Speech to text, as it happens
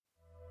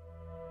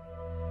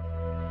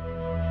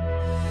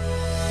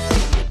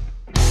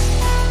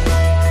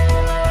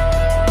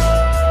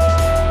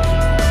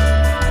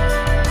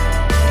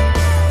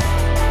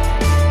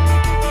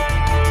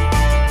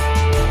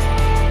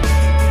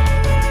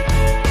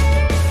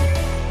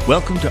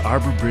Welcome to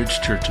Arbor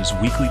Bridge Church's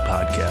weekly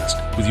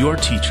podcast with your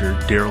teacher,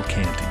 Daryl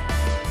Canty.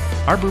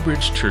 Arbor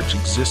Bridge Church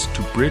exists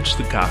to bridge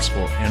the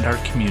gospel and our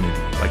community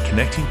by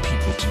connecting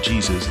people to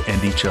Jesus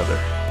and each other.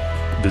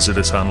 Visit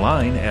us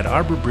online at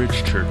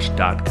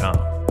arborbridgechurch.com.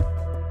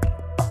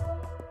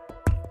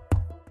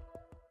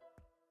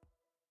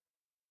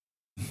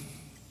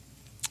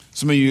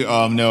 Some of you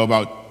know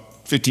about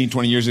 15,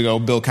 20 years ago,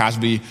 Bill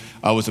Cosby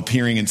was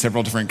appearing in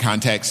several different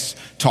contexts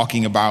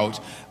talking about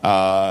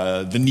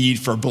the need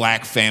for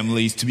black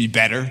families to be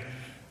better.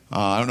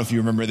 I don't know if you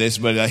remember this,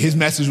 but his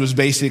message was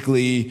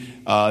basically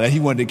that he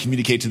wanted to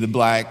communicate to the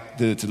black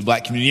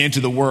community and to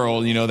the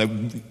world, you know, that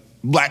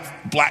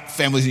black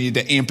families need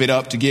to amp it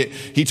up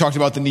he talked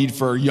about the need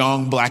for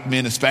young black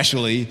men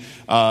especially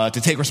to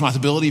take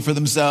responsibility for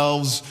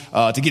themselves,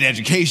 to get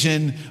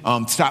education,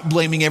 stop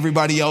blaming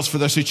everybody else for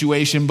their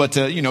situation, but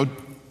to, you know,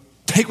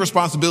 take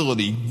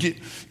responsibility,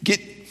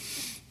 get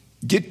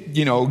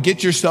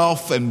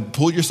yourself and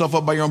pull yourself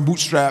up by your own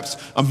bootstraps.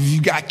 If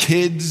you got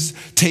kids,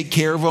 take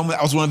care of them.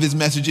 That was one of his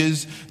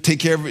messages. Take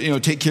care of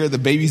the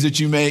babies that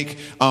you make.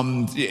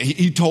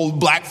 He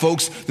told black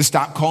folks to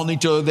stop calling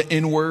each other the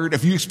N-word.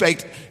 If you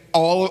expect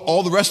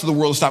all the rest of the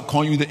world to stop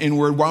calling you the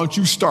N-word, why don't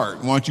you start?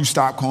 Why don't you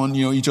stop calling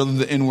each other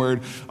the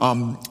N-word?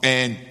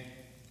 And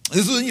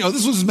this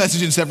was his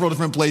message in several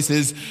different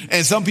places,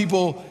 and some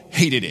people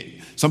hated it.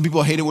 Some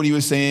people hated what he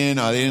was saying.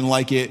 They didn't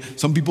like it.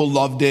 Some people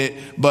loved it.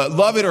 But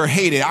love it or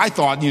hate it, I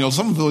thought,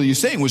 some of what he was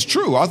saying was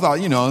true. I thought,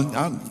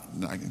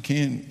 I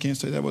can't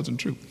say that wasn't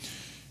true.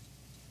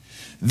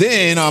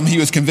 Then he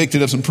was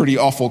convicted of some pretty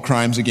awful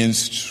crimes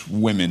against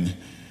women.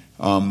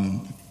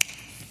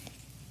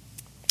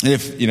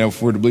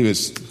 If we're to believe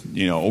it's,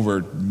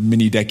 over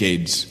many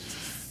decades,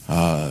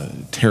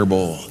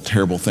 terrible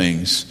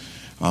things.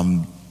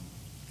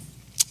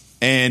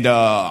 And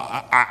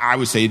I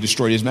would say he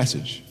destroyed his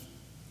message.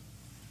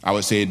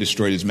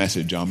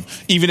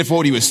 Even if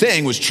what he was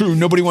saying was true,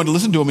 nobody wanted to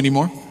listen to him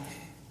anymore,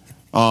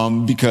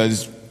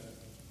 because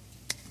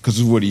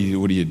of what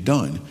he had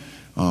done.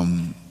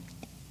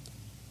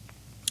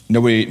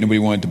 Nobody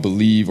wanted to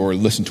believe or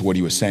listen to what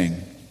he was saying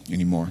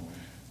anymore.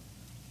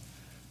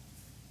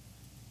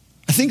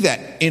 I think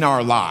that in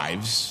our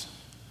lives,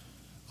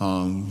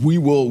 we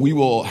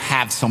will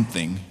have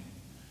something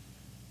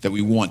that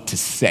we want to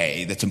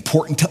say that's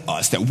important to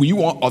us, that we're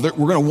going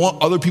to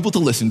want other people to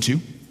listen to.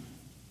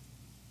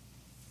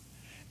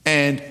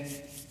 And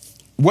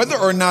whether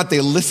or not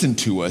they listen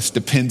to us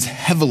depends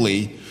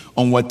heavily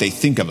on what they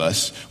think of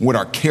us, what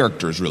our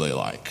character is really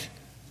like.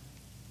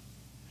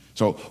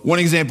 So one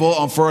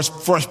example, for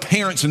us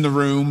parents in the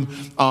room,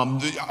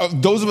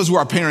 those of us who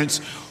are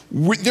parents,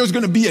 there's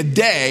going to be a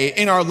day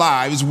in our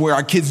lives where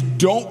our kids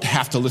don't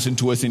have to listen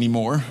to us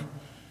anymore,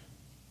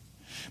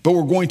 but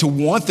we're going to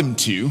want them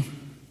to.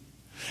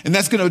 And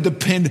that's going to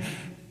depend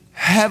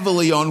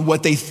heavily on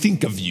what they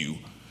think of you,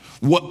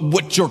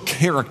 what your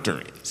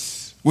character is.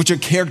 What your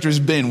character has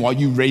been while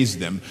you raised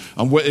them,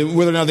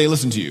 whether or not they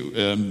listen to you.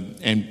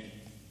 And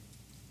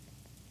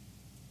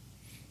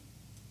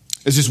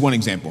it's just one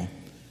example.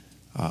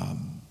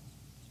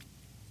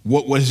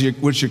 What's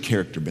your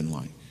character been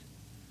like?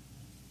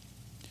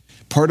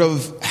 Part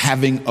of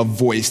having a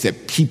voice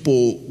that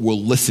people will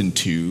listen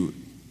to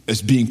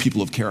is being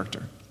people of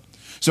character.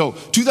 So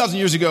 2,000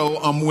 years ago,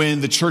 when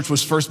the church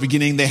was first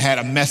beginning, they had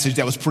a message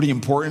that was pretty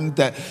important,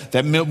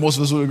 that most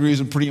of us would agree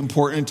is pretty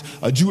important.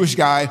 A Jewish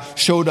guy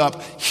showed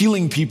up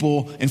healing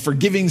people and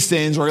forgiving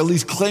sins, or at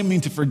least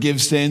claiming to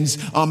forgive sins.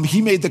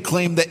 He made the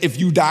claim that if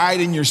you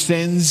died in your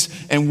sins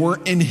and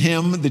weren't in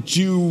him, that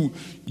you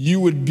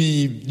would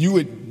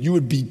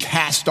be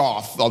cast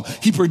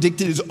off. He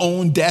predicted his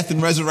own death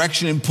and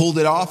resurrection and pulled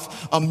it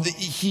off.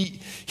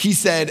 He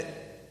said,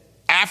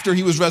 after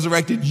he was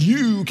resurrected,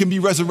 you can be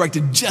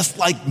resurrected just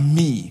like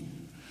me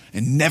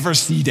and never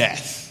see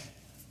death.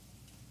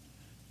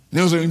 And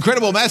it was an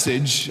incredible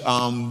message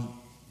that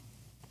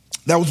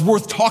was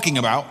worth talking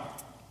about.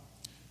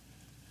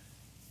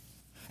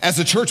 As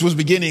the church was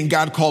beginning,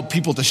 God called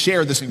people to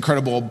share this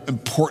incredible,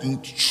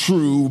 important,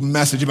 true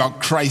message about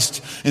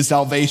Christ and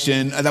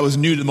salvation that was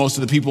new to most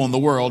of the people in the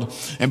world.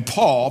 And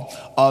Paul,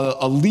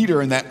 a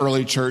leader in that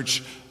early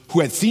church, who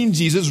had seen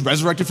Jesus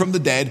resurrected from the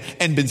dead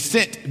and been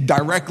sent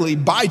directly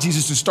by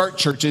Jesus to start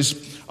churches,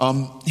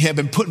 he had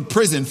been put in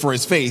prison for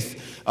his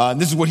faith. And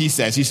this is what he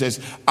says. He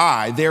says,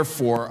 I,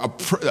 therefore,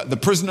 the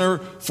prisoner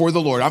for the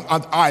Lord,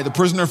 the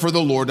prisoner for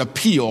the Lord,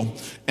 appeal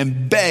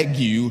and beg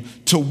you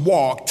to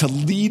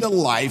lead a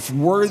life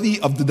worthy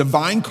of the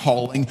divine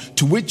calling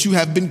to which you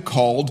have been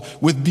called,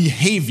 with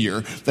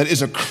behavior that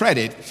is a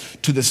credit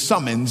to the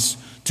summons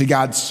to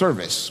God's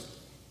service.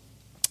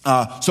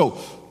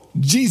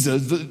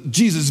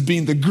 Jesus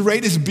being the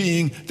greatest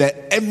being that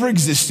ever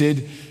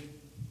existed,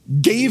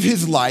 gave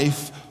his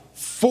life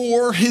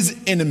for his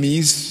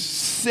enemies,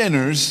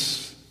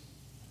 sinners,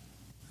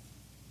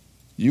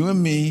 you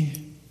and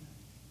me.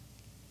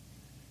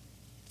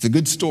 It's a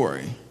good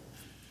story.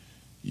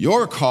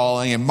 Your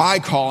calling and my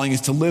calling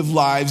is to live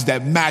lives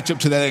that match up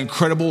to that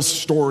incredible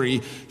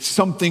story,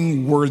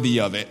 something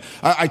worthy of it.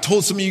 I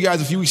told some of you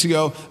guys a few weeks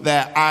ago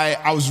that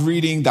I was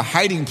reading The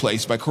Hiding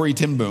Place by Corrie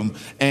ten Boom,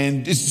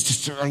 and it's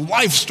just her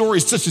life story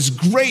is such this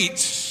great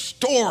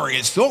story.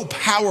 It's so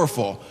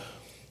powerful.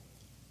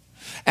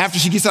 After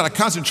she gets out of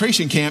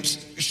concentration camps,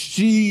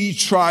 she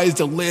tries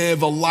to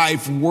live a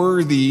life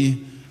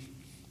worthy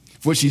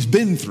of what she's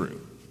been through.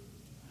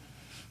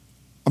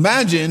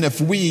 Imagine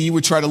if we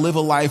would try to live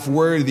a life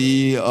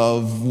worthy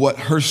of what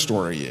her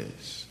story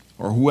is,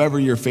 or whoever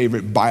your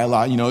favorite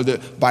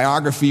the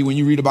biography, when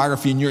you read a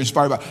biography and you're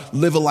inspired by,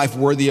 live a life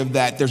worthy of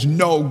that. There's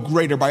no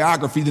greater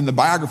biography than the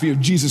biography of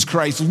Jesus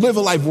Christ. Live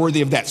a life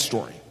worthy of that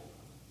story.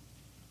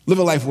 Live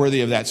a life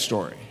worthy of that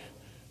story.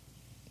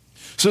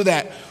 So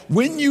that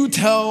when you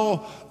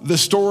tell the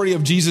story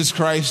of Jesus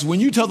Christ, when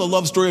you tell the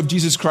love story of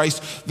Jesus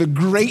Christ, the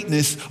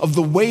greatness of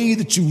the way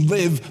that you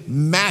live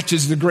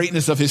matches the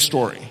greatness of his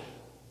story.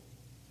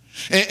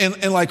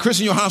 And like Chris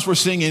and Johannes were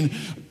singing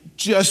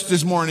just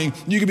this morning,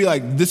 you could be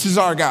like, this is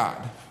our God.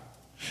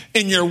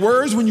 In your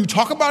words, when you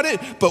talk about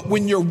it, but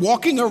when you're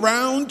walking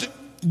around,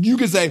 you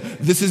can say,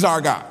 this is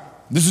our God.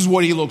 This is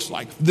what he looks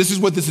like. This is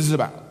what this is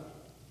about.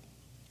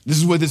 This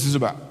is what this is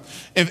about.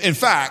 In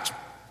fact,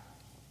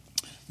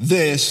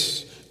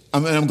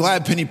 I'm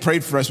glad Penny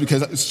prayed for us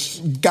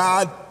because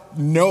God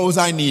knows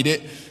I need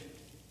it.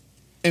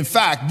 In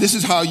fact, this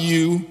is how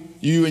you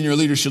and your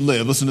leaders should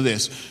live. Listen to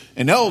this.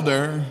 An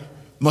elder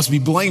must be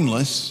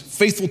blameless,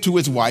 faithful to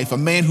his wife, a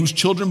man whose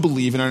children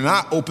believe and are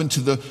not open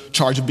to the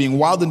charge of being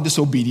wild and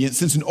disobedient.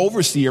 Since an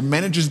overseer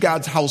manages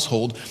God's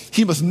household,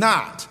 he must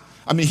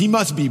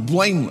be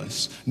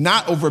blameless,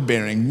 not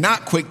overbearing,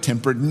 not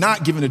quick-tempered,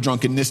 not given to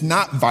drunkenness,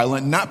 not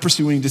violent, not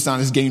pursuing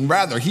dishonest gain.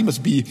 Rather, he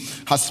must be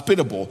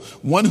hospitable,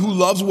 one who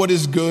loves what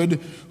is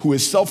good, who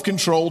is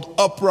self-controlled,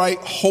 upright,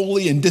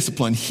 holy, and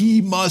disciplined.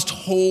 He must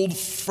hold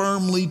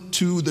firmly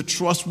to the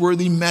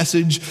trustworthy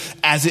message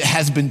as it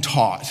has been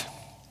taught.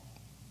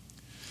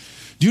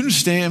 Do you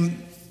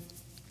understand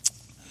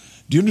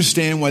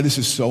why this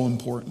is so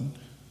important?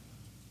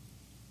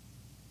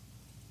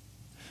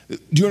 Do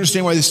you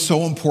understand why this is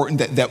so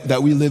important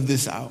that we live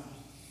this out?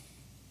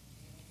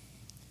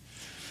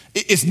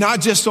 It's not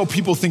just so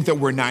people think that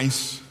we're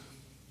nice.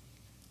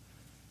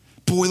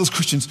 Boy, those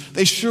Christians,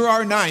 they sure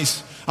are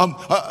nice.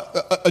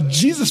 A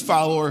Jesus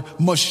follower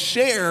must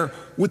share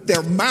with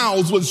their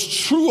mouths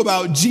what's true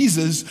about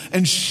Jesus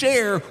and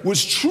share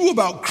what's true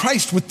about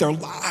Christ with their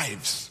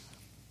lives.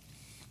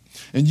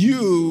 And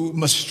you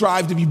must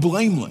strive to be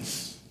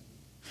blameless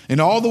in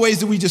all the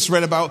ways that we just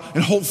read about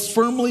and hold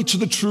firmly to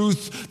the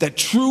truth, that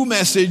true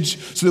message,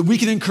 so that we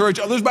can encourage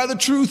others by the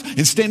truth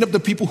and stand up to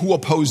people who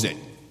oppose it.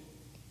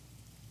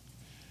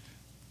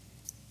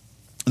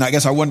 And I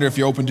guess I wonder if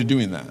you're open to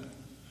doing that.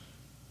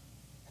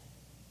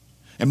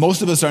 And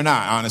most of us are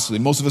not, honestly.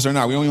 Most of us are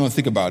not. We don't even want to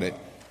think about it.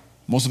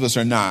 Most of us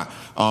are not.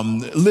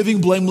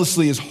 Living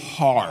blamelessly is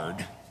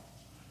hard.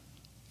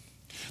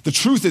 The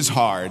truth is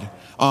hard.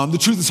 The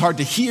truth is hard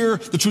to hear.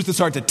 The truth is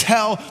hard to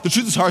tell. The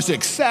truth is hard to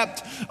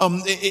accept.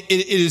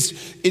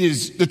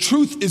 The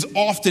truth is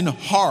often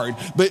hard.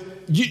 But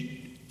do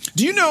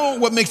you know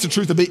what makes the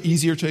truth a bit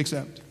easier to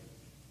accept?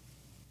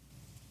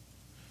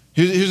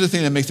 Here's the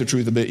thing that makes the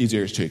truth a bit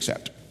easier to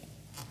accept.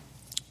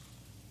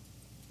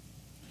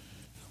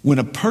 When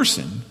a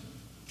person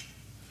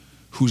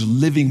who's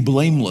living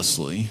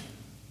blamelessly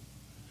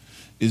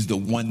is the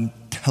one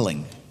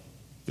telling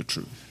the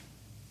truth.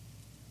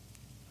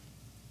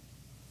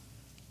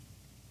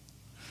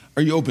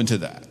 Are you open to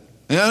that?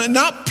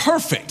 Not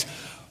perfect.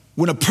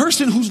 When a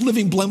person who's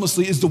living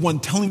blamelessly is the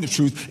one telling the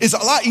truth, it's a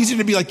lot easier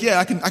to be like, yeah,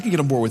 I can get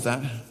on board with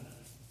that.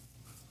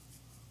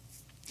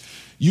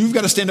 You've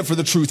got to stand up for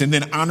the truth and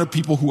then honor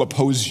people who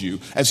oppose you.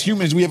 As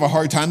humans, we have a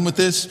hard time with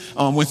this.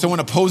 When someone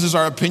opposes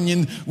our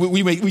opinion,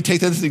 we take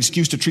that as an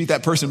excuse to treat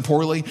that person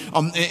poorly.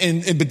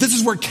 But this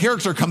is where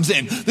character comes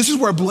in. This is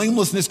where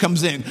blamelessness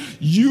comes in.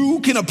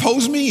 You can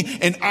oppose me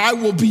and I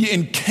will be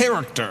in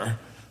character.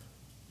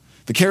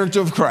 The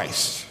character of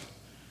Christ.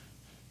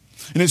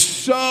 And it's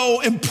so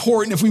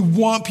important if we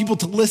want people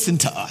to listen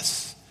to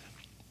us.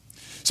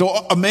 So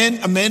a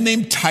man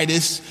named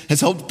Titus has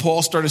helped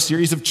Paul start a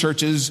series of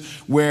churches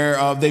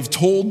where they've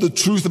told the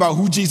truth about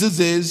who Jesus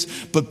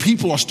is, but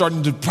people are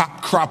starting to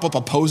crop up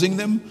opposing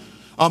them.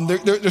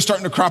 They're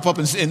starting to crop up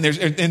and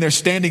they're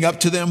standing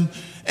up to them,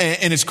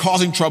 and it's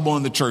causing trouble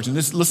in the church. And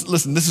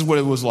listen, this is what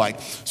it was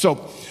like. So,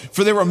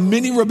 for there were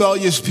many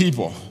rebellious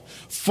people,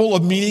 full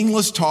of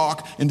meaningless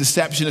talk and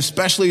deception,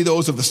 especially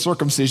those of the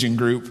circumcision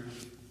group.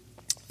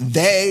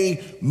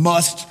 They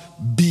must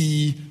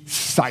be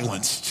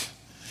silenced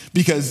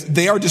because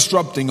they are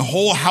disrupting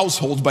whole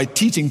households by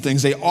teaching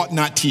things they ought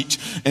not teach,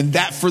 and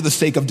that for the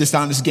sake of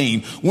dishonest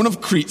gain. One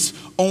of Crete's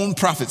own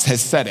prophets has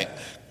said it.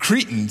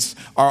 Cretans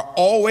are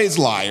always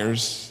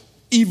liars,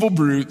 evil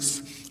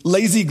brutes,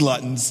 lazy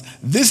gluttons.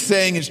 This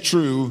saying is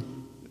true.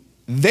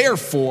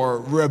 Therefore,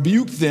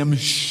 rebuke them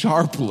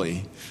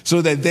sharply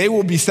so that they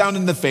will be sound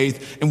in the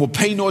faith and will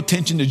pay no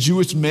attention to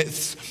Jewish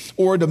myths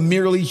or the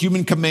merely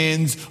human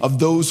commands of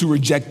those who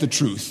reject the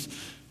truth.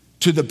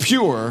 To the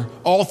pure,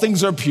 all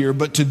things are pure,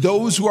 but to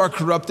those who are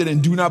corrupted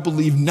and do not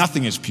believe,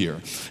 nothing is pure.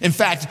 In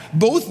fact,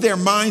 both their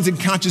minds and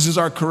consciences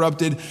are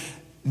corrupted.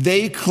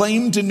 They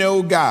claim to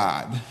know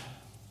God,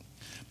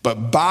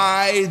 but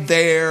by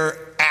their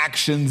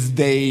actions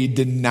they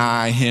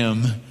deny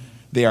him.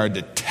 They are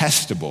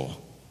detestable,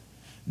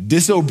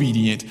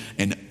 disobedient,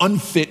 and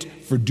unfit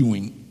for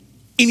doing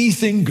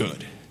anything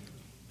good.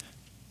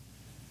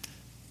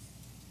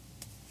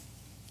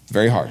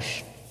 Very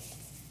harsh.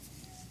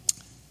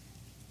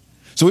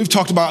 So we've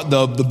talked about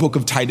the book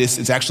of Titus.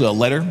 It's actually a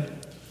letter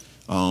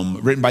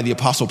written by the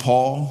Apostle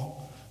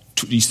Paul.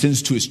 He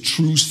sends to his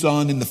true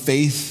son in the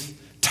faith,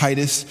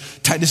 Titus.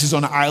 Titus is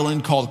on an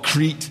island called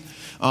Crete,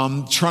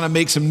 trying to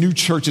make some new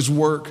churches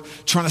work,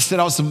 trying to set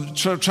out,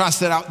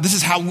 this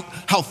is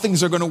how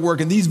things are going to work.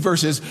 And these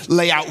verses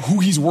lay out who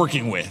he's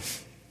working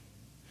with,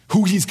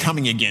 who he's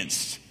coming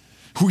against,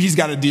 who he's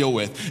got to deal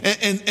with.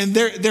 And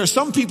there are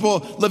some people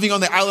living on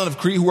the island of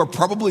Crete who are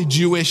probably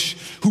Jewish,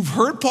 who've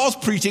heard Paul's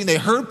preaching. They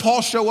heard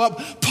Paul show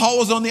up. Paul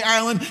was on the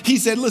island. He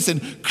said,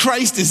 listen,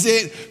 Christ is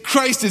it.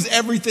 Christ is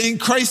everything.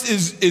 Christ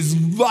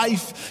is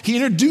life. He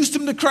introduced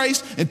them to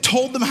Christ and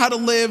told them how to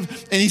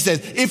live. And he said,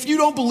 if you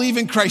don't believe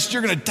in Christ,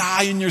 you're going to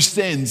die in your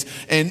sins.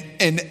 And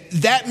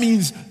that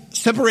means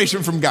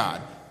separation from God.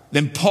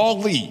 Then Paul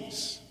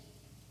leaves.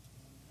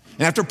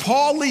 And after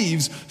Paul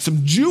leaves,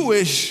 some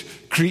Jewish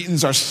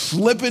Cretans are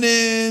slipping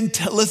in,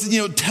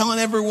 telling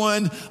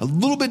everyone a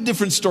little bit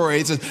different story.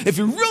 It says, if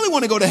you really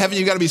want to go to heaven,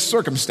 you got to be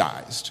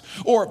circumcised.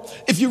 Or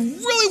if you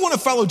really want to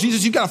follow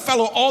Jesus, you got to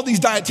follow all these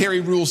dietary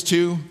rules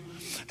too.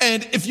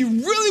 And if you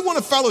really want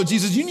to follow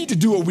Jesus, you need to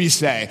do what we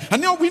say. I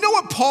know we know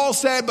what Paul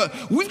said,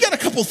 but we've got a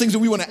couple things that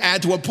we want to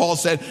add to what Paul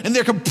said, and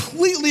they're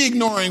completely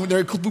ignoring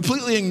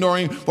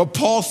what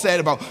Paul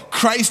said about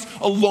Christ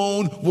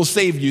alone will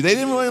save you. They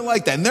didn't really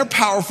like that. And they're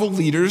powerful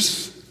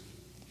leaders,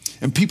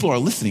 and people are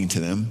listening to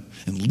them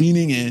and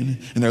leaning in,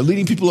 and they're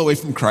leading people away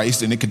from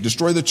Christ, and it could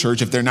destroy the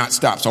church if they're not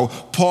stopped. So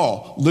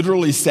Paul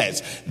literally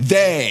says,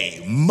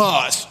 they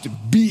must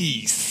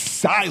be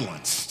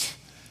silenced.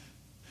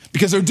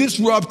 Because they're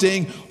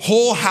disrupting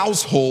whole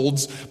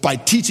households by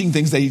teaching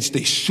things they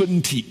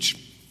shouldn't teach.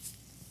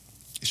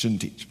 They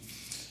shouldn't teach.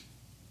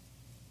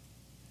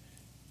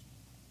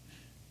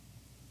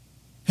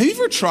 Have you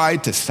ever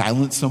tried to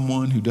silence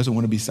someone who doesn't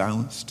want to be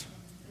silenced?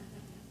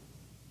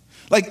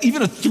 Like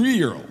even a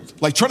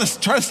 3-year-old, like try to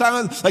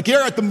silence, like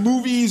you're at the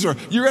movies or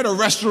you're at a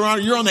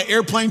restaurant or you're on the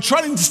airplane,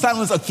 trying to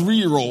silence a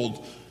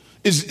 3-year-old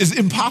is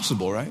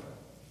impossible, right?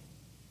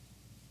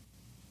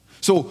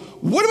 So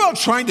what about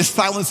trying to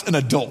silence an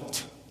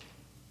adult?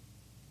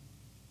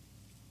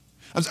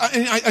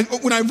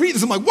 When I read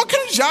this, I'm like, what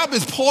kind of job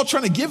is Paul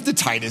trying to give to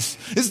Titus?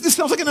 This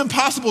sounds like an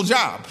impossible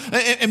job.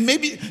 And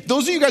maybe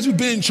those of you guys who've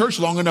been in church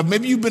long enough,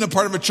 maybe you've been a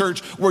part of a church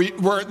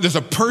where there's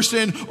a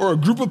person or a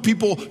group of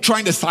people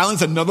trying to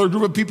silence another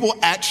group of people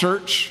at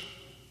church.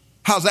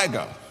 How's that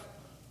go?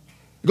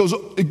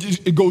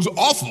 It goes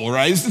awful,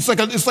 right? It's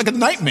like a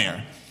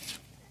nightmare.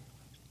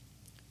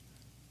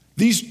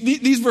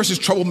 These verses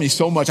trouble me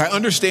so much. I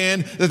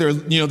understand that they're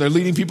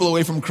leading people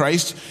away from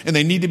Christ and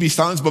they need to be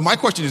silenced. But my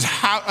question is,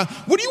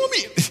 what do you want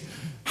me?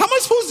 How am I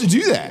supposed to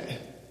do that?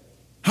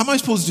 How am I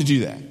supposed to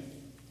do that?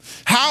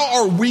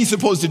 How are we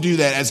supposed to do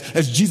that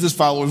as Jesus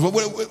followers?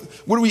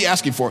 What are we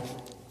asking for?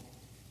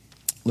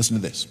 Listen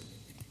to this.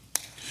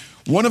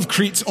 One of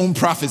Crete's own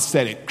prophets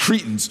said it.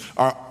 Cretans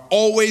are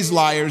always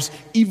liars,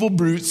 evil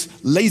brutes,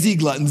 lazy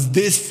gluttons.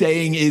 This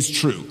saying is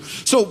true.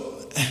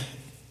 So,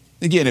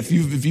 again, if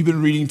you've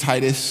been reading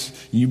Titus,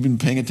 you've been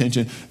paying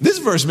attention, this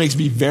verse makes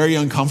me very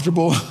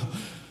uncomfortable.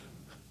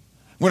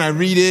 When I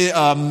read it,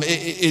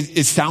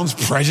 it sounds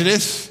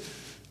prejudiced.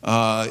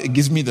 It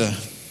gives me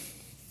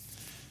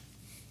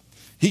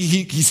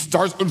he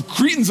starts,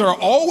 Cretans are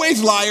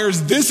always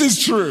liars. This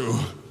is true.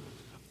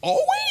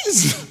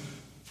 Always?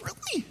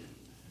 Really?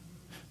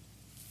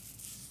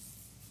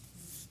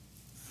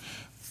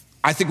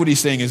 I think what he's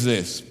saying is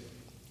this.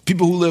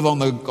 People who live on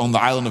the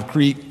island of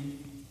Crete,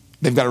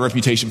 they've got a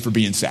reputation for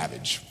being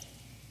savage.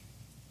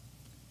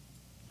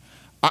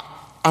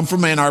 I'm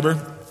from Ann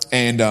Arbor,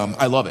 and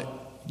I love it.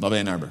 Love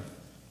Ann Arbor.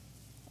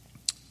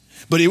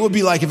 But it would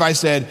be like if I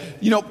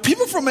said,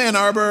 people from Ann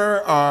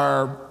Arbor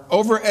are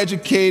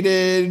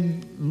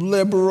overeducated,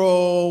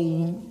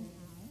 liberal,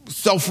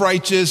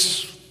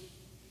 self-righteous.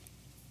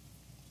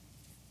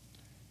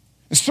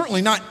 And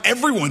certainly not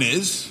everyone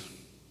is.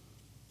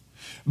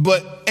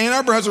 But Ann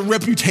Arbor has a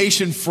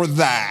reputation for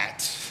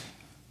that.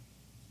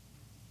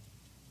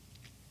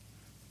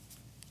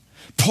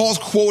 Paul's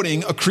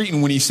quoting a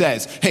Cretan when he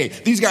says, hey,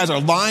 these guys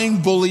are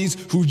lying bullies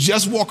who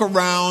just walk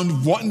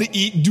around wanting to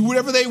eat, do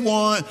whatever they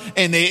want,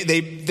 and they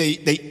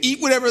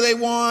eat whatever they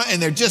want,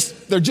 and they're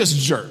just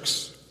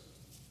jerks.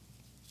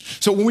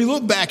 So when we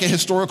look back at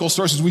historical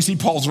sources, we see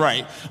Paul's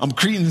right.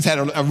 Cretans had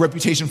a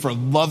reputation for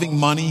loving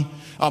money.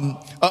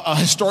 A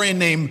historian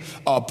named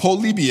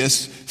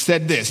Polybius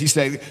said this. He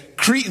said,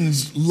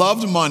 Cretans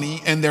loved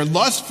money, and their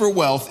lust for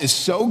wealth is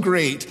so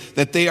great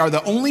that they are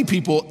the only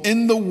people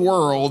in the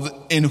world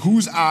in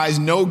whose eyes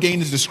no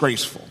gain is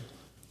disgraceful.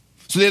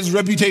 So there's a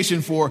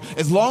reputation for,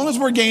 as long as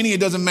we're gaining, it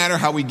doesn't matter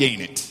how we gain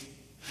it.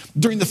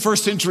 During the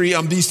first century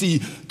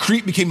BC,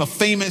 Crete became a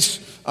famous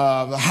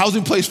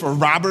housing place for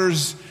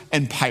robbers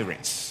and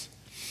pirates.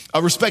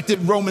 A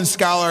respected Roman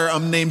scholar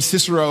named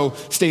Cicero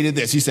stated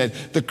this. He said,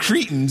 the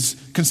Cretans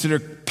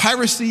considered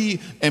piracy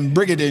and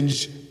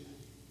brigandage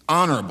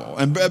honorable.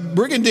 And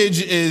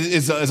brigandage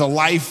is a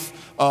life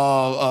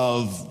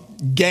of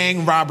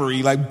gang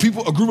robbery. Like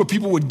a group of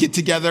people would get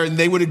together and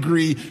they would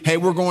agree, hey,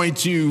 we're going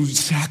to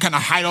kind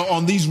of hide out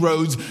on these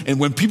roads. And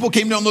when people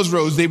came down those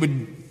roads, they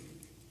would.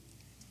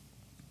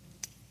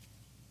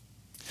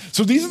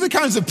 So these are the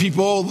kinds of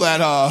people that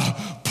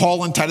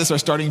Paul and Titus are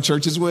starting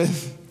churches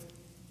with.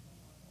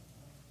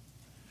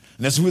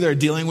 And that's who they're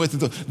dealing with.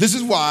 This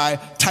is why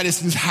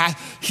Titus has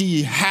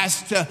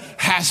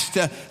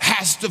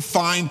to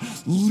find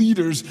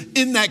leaders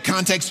in that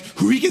context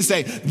who he can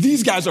say,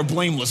 these guys are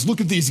blameless. Look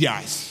at these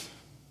guys.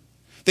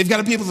 They've got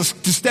to be able to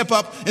step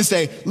up and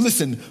say,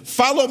 listen,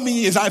 follow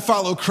me as I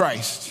follow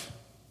Christ.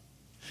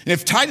 And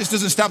if Titus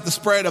doesn't stop the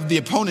spread of the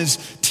opponent's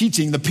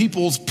teaching, the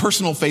people's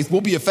personal faith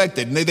will be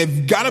affected. And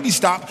they've got to be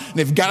stopped and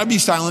they've got to be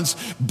silenced.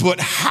 But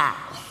how?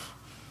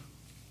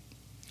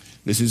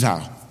 This is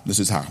how.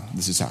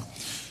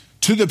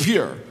 To the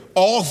pure,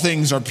 all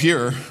things are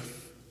pure.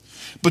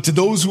 But to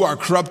those who are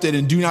corrupted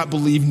and do not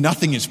believe,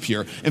 nothing is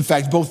pure. In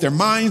fact, both their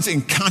minds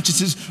and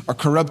consciences are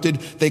corrupted.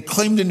 They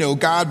claim to know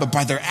God, but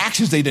by their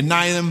actions they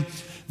deny him.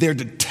 They're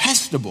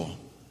detestable,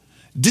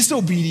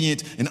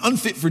 disobedient, and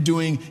unfit for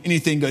doing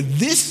anything good.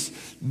 This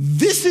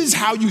is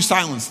how you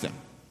silence them.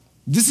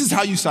 This is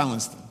how you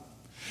silence them.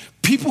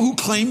 People who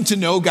claim to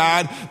know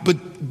God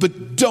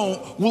but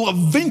don't will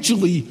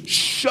eventually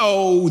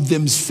show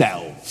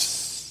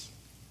themselves.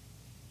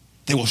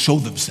 They will show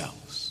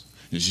themselves.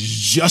 It's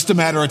just a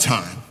matter of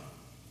time.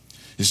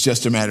 It's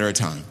just a matter of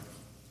time.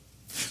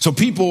 So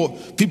people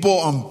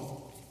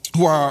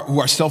who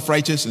are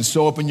self-righteous and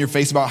so up in your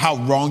face about how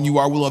wrong you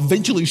are will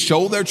eventually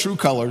show their true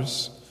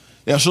colors.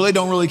 They'll show they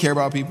don't really care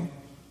about people.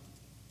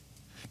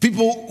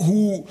 People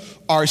who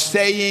are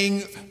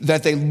saying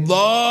that they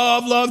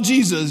love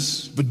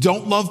Jesus, but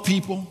don't love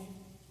people.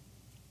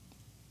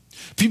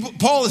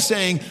 Paul is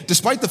saying,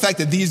 despite the fact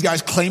that these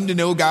guys claim to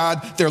know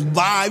God, their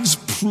lives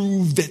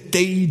prove that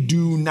they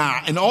do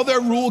not. And all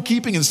their rule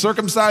keeping and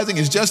circumcising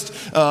is just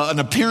an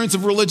appearance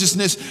of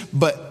religiousness,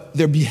 but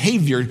their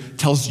behavior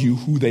tells you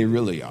who they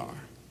really are.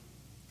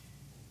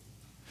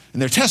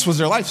 And their test was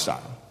their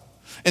lifestyle.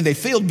 And they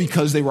failed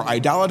because they were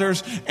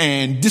idolaters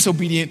and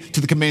disobedient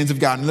to the commands of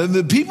God. And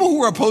the people who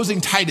were opposing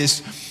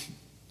Titus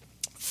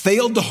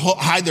failed to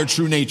hide their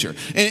true nature.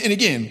 And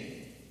again,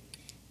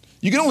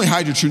 you can only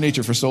hide your true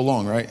nature for so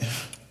long, right?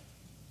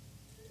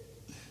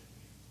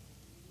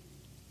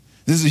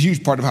 This is a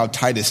huge part of how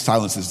Titus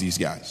silences these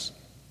guys.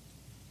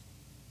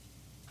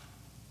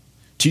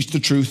 Teach the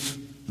truth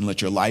and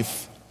let your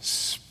life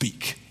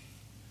speak.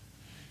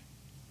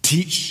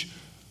 Teach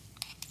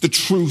the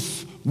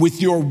truth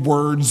with your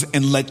words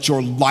and let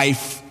your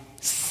life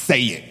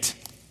say it.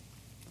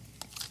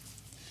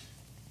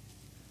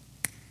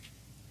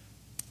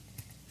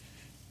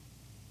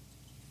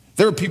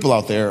 There are people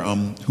out there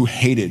who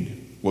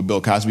hated what Bill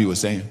Cosby was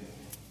saying.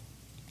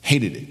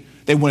 Hated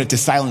it. They wanted to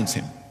silence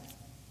him.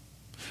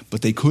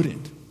 But they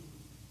couldn't.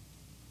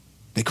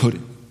 They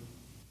couldn't.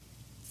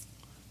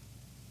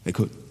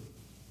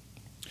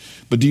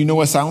 But do you know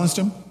what silenced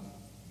him?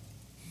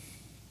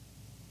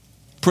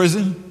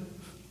 Prison.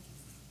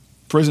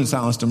 Prison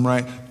silenced him,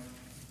 right?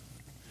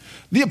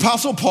 The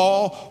Apostle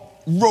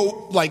Paul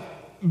wrote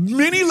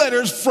many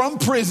letters from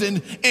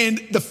prison, and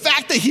the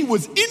fact that he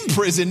was in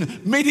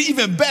prison made it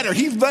even better.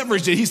 He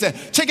leveraged it. He said,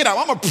 check it out,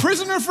 I'm a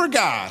prisoner for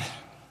God.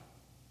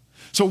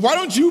 So why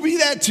don't you be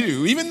that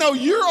too? Even though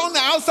you're on the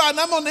outside and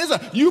I'm on the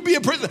inside, you be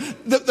a prisoner.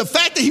 The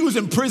fact that he was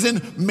in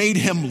prison made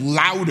him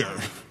louder.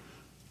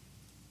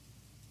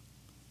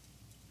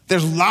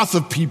 There's lots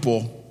of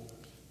people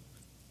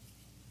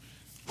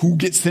who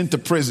get sent to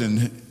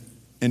prison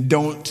and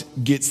don't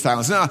get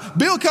silenced. Now,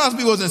 Bill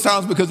Cosby wasn't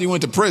silenced because he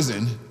went to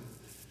prison.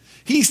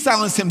 He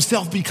silenced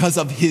himself because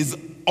of his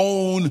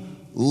own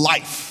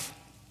life.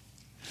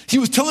 He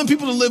was telling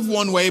people to live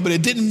one way, but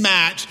it didn't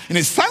match, and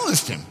it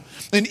silenced him.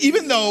 And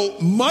even though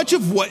much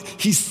of what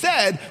he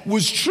said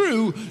was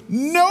true,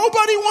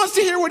 nobody wants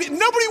to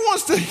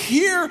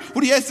hear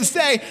what he has to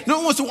say. No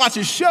one wants to watch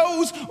his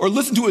shows or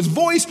listen to his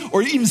voice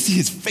or even see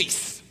his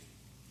face.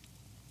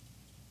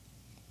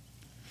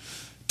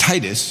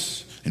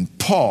 Titus and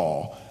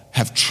Paul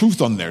have truth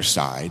on their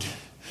side.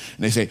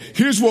 And they say,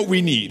 here's what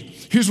we need.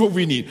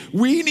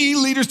 We need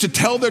leaders to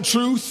tell their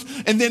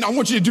truth. And then I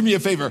want you to do me a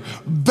favor.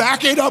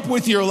 Back it up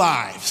with your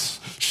lives.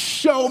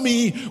 Show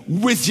me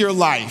with your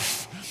life.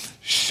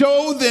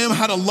 Show them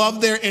how to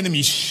love their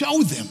enemies.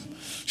 Show them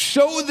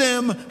Show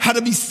them how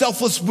to be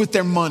selfless with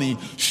their money.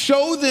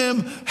 Show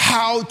them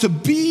how to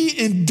be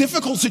in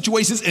difficult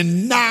situations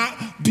and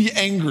not be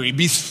angry.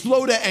 Be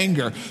slow to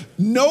anger.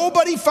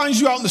 Nobody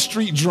finds you out in the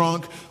street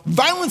drunk.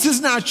 Violence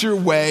is not your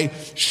way.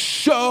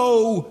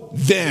 Show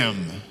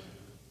them.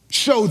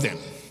 Show them.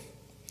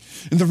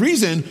 And the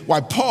reason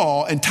why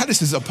Paul and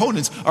Titus's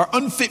opponents are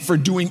unfit for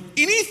doing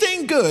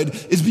anything good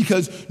is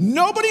because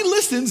nobody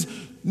listens.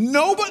 None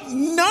of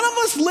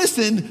us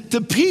listen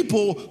to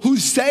people who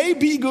say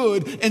be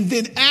good and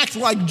then act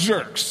like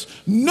jerks.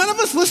 None of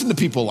us listen to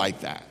people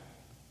like that.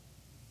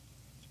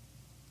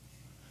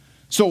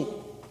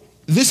 So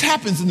this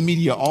happens in the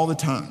media all the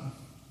time.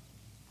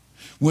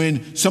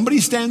 When somebody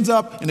stands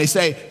up and they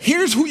say,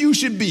 here's who you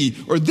should be,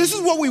 or this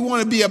is what we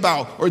want to be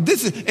about, or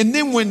this is, and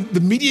then when the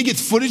media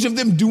gets footage of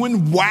them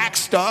doing whack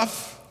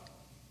stuff,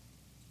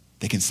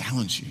 they can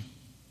silence you.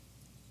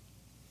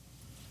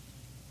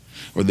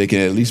 Or they can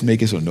at least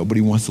make it so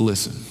nobody wants to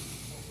listen.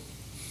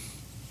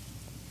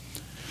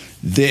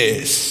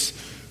 This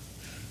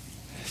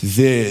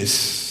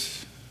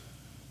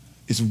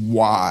is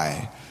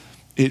why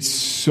it's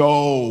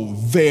so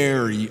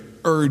very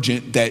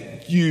urgent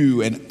that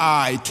you and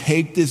I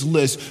take this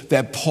list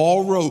that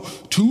Paul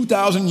wrote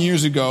 2,000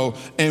 years ago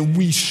and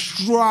we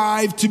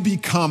strive to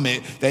become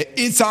it, that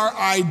it's our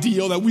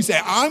ideal, that we say,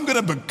 I'm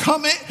going to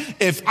become it.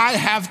 If I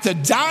have to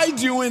die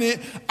doing it,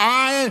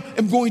 I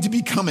am going to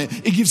become it.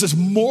 It gives us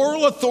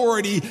moral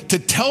authority to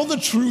tell the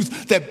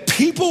truth that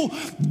people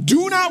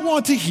do not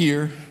want to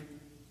hear,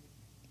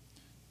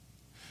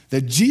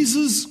 that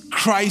Jesus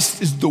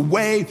Christ is the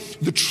way,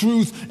 the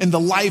truth, and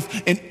the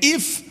life. And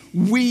if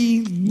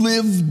we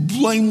live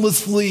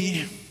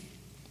blamelessly,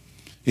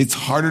 it's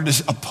harder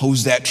to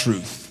oppose that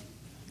truth.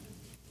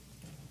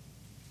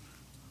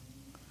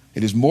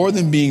 It is more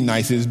than being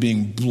nice, it is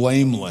being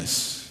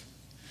blameless.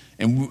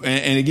 And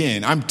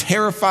again, I'm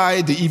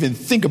terrified to even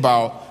think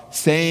about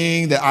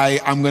saying that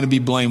I'm going to be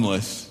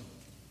blameless.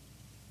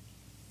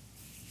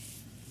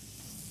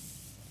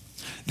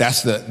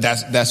 That's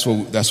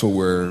what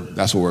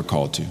we're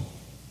called to.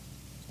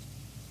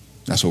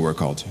 That's what we're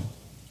called to.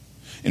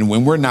 And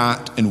when we're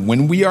not, and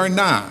when we are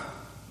not,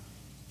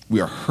 we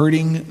are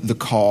hurting the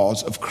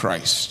cause of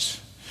Christ.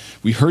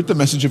 We hurt the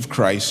message of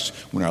Christ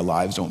when our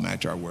lives don't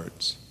match our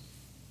words.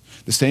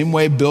 The same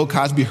way Bill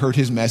Cosby hurt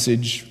his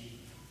message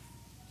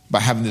by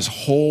having this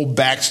whole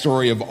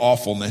backstory of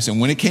awfulness.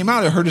 And when it came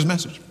out, it hurt his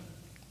message.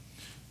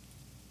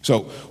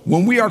 So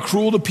when we are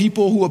cruel to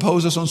people who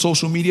oppose us on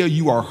social media,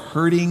 you are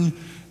hurting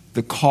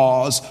the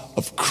cause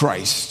of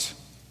Christ.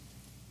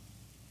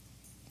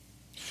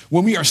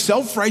 When we are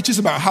self-righteous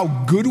about how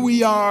good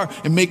we are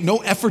and make no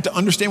effort to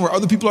understand where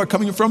other people are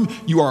coming from,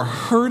 you are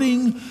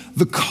hurting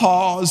the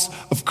cause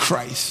of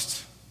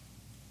Christ.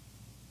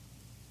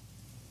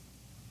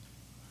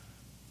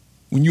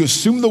 When you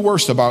assume the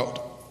worst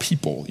about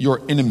people,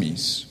 your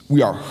enemies,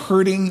 we are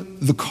hurting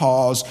the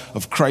cause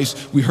of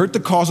Christ. We hurt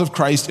the cause of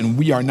Christ and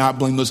we are not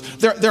blameless.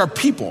 There are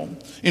people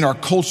in our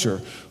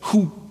culture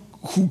who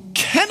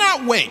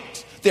cannot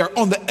wait. They are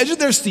on the edge of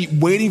their seat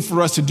waiting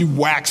for us to do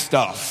whack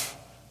stuff.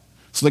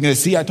 So they're going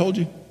to see, I told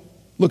you.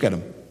 Look at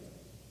them.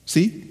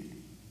 See?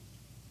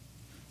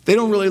 They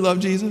don't really love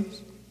Jesus.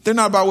 They're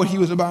not about what he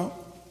was about.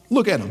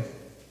 Look at them.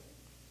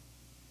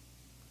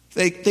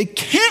 They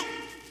can't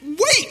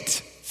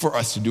wait for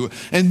us to do it.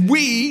 And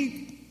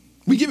we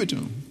give it to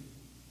them.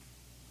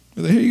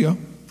 Here you go.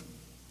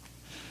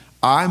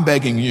 I'm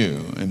begging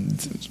you, and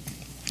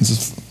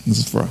this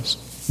is for us.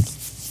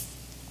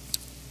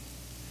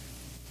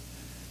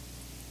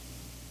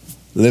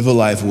 Live a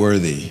life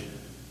worthy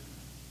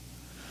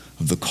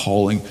of the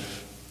calling,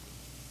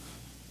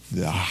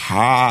 the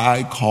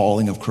high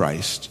calling of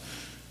Christ.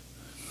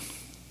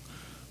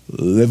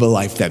 Live a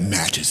life that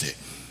matches it.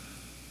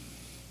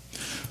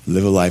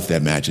 Live a life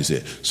that matches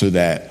it so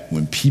that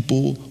when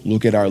people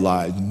look at our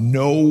lives,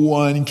 no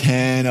one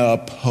can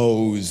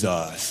oppose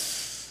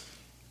us.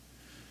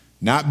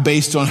 Not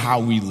based on how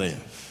we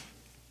live.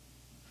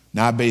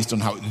 Not based on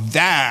how.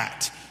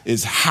 That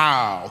is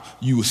how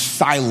you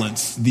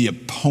silence the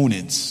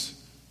opponents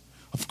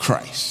of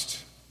Christ.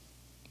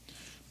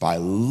 By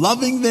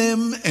loving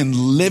them and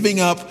living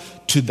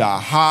up to the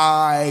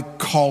high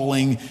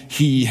calling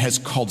he has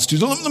called us to.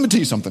 So let me tell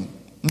you something.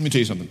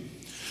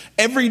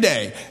 Every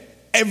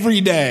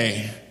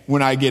day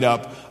when I get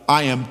up,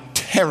 I am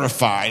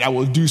terrified I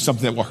will do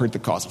something that will hurt the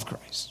cause of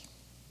Christ.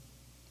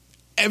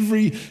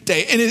 Every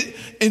day.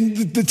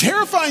 And the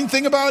terrifying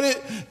thing about it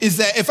is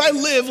that if I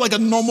live like a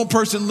normal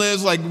person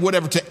lives, like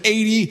whatever, to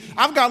 80,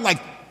 I've got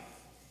like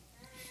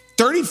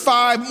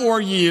 35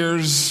 more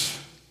years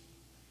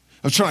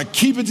of trying to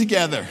keep it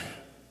together.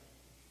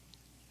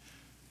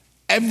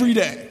 Every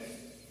day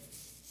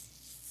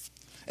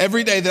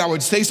that I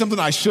would say something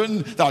I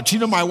shouldn't, that I'll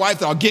cheat on my wife,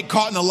 that I'll get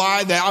caught in a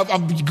lie, that I'll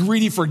be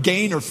greedy for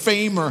gain or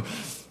fame. And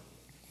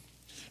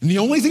the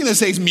only thing that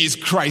saves me is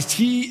Christ.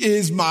 He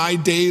is my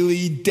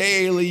daily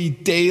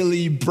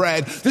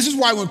bread. This is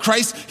why when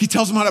Christ, he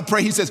tells them how to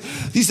pray, he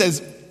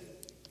says,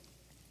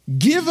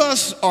 give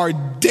us our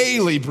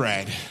daily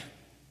bread.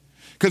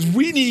 Because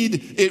we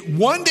need it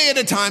one day at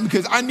a time,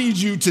 because I need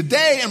you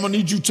today, I'm going to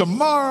need you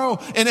tomorrow.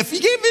 And if he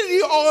gave it to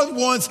you all at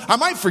once, I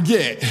might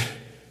forget.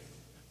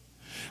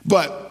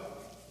 But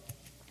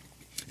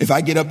if I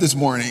get up this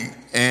morning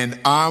and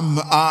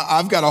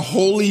I've got a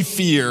holy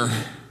fear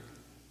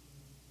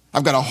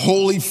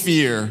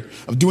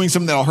of doing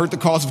something that'll hurt the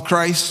cause of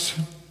Christ,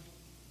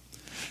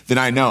 then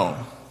I know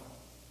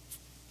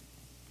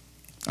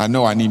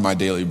I need my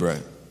daily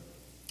bread.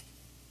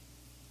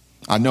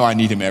 I know I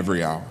need him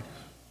every hour.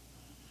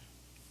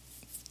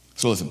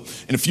 So listen,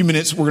 in a few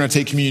minutes, we're going to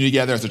take communion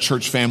together as a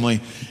church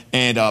family.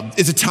 And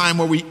it's a time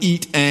where we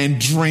eat and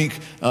drink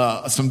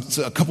a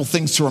couple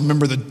things to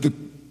remember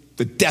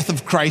the death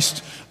of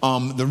Christ,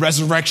 the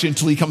resurrection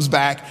until he comes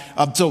back.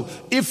 So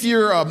if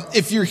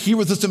you're here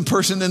with us in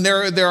person, then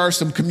there are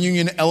some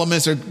communion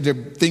elements or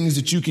things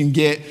that you can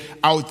get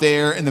out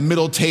there in the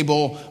middle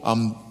table.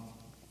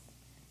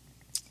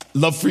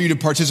 Love for you to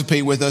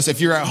participate with us.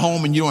 If you're at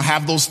home and you don't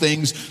have those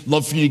things,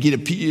 love for you to get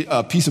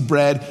a piece of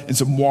bread and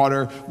some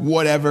water,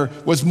 whatever.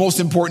 What's most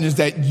important is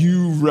that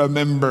you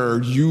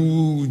remember,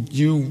 you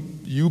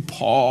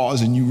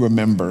pause and you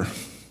remember.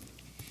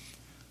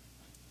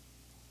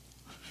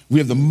 We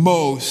have the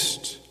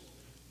most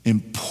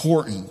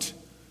important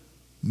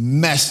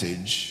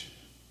message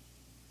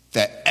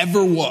that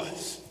ever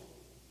was.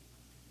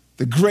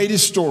 The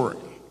greatest story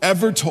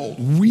ever told.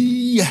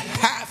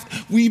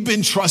 We've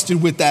been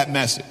trusted with that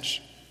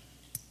message.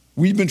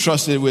 We've been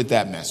trusted with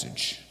that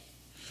message.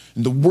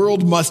 And the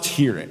world must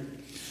hear it.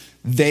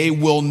 They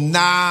will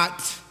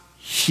not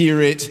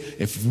hear it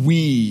if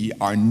we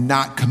are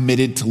not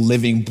committed to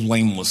living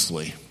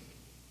blamelessly.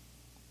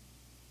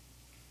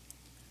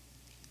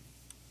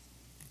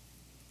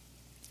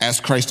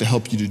 Ask Christ to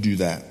help you to do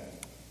that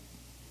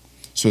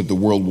so that the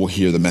world will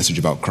hear the message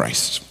about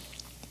Christ.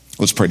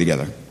 Let's pray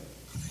together.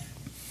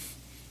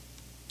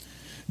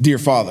 Dear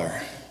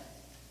Father,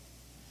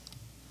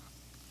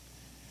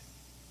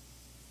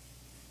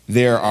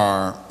 there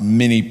are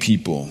many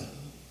people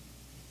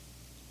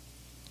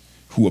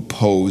who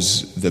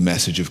oppose the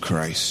message of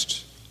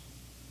Christ.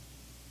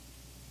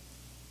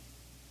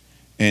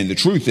 And the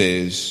truth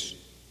is,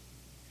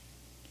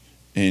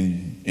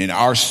 in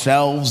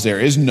ourselves, there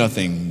is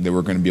nothing that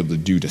we're going to be able to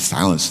do to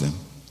silence them.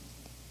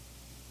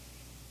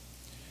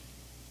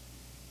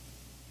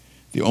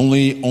 The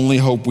only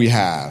hope we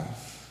have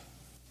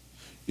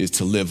is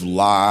to live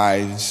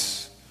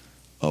lives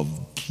of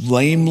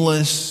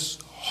blameless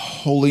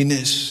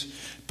holiness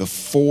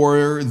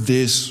before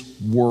this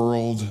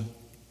world.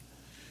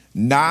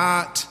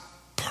 Not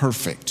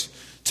perfect.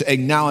 To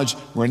acknowledge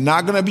we're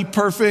not going to be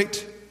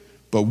perfect,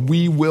 but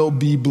we will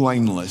be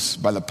blameless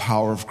by the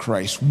power of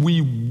Christ.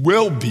 We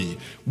will be.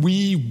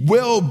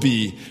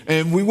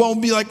 And we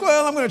won't be like,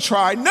 well, I'm going to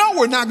try. No,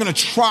 we're not going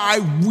to try.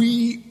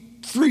 We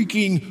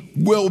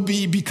freaking will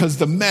be, because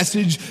the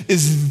message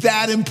is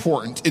that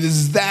important. It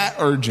is that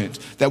urgent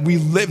that we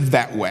live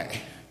that way.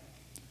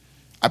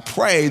 I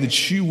pray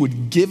that you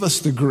would give us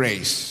the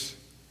grace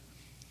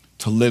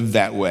to live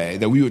that way,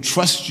 that we would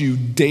trust you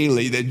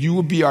daily, that you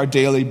would be our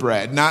daily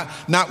bread,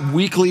 not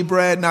weekly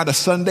bread, not the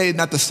Sunday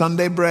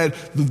bread,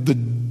 the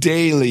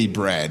daily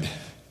bread,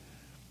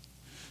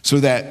 so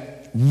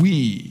that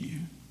we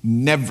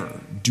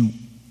never do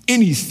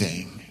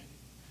anything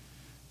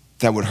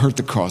that would hurt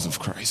the cause of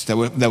Christ, that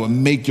would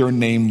make your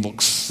name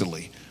look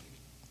silly.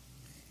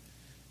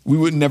 We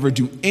would never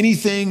do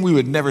anything. We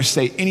would never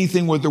say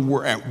anything, whether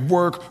we're at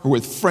work or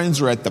with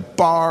friends or at the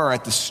bar or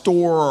at the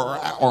store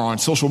or on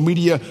social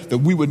media, that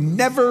we would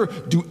never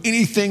do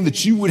anything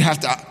that you would have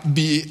to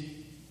be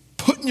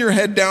putting your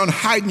head down,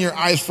 hiding your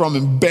eyes from,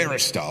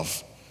 embarrassed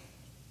of.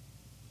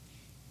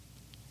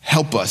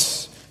 Help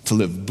us to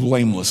live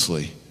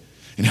blamelessly,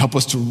 and help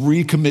us to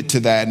recommit to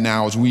that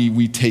now as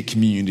we take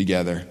communion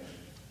together.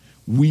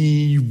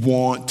 We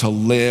want to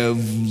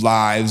live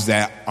lives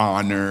that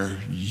honor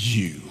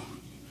you,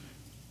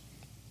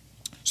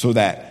 so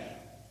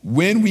that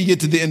when we get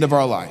to the end of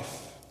our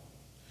life,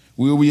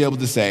 we will be able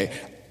to say,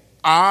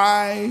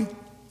 I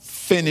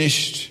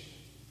finished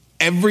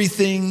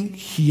everything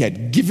he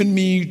had given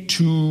me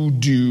to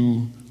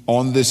do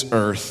on this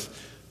earth.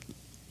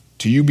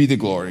 To you be the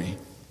glory.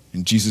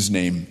 In Jesus'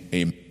 name,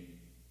 amen.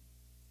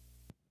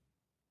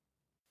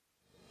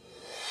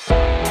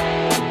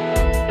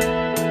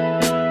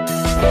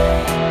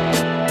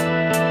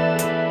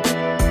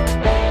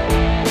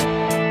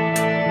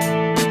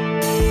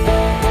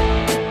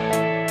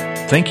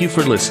 Thank you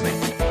for listening.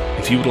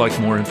 If you would like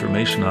more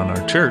information on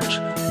our church,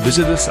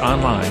 visit us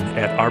online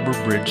at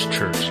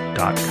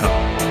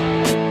arborbridgechurch.com.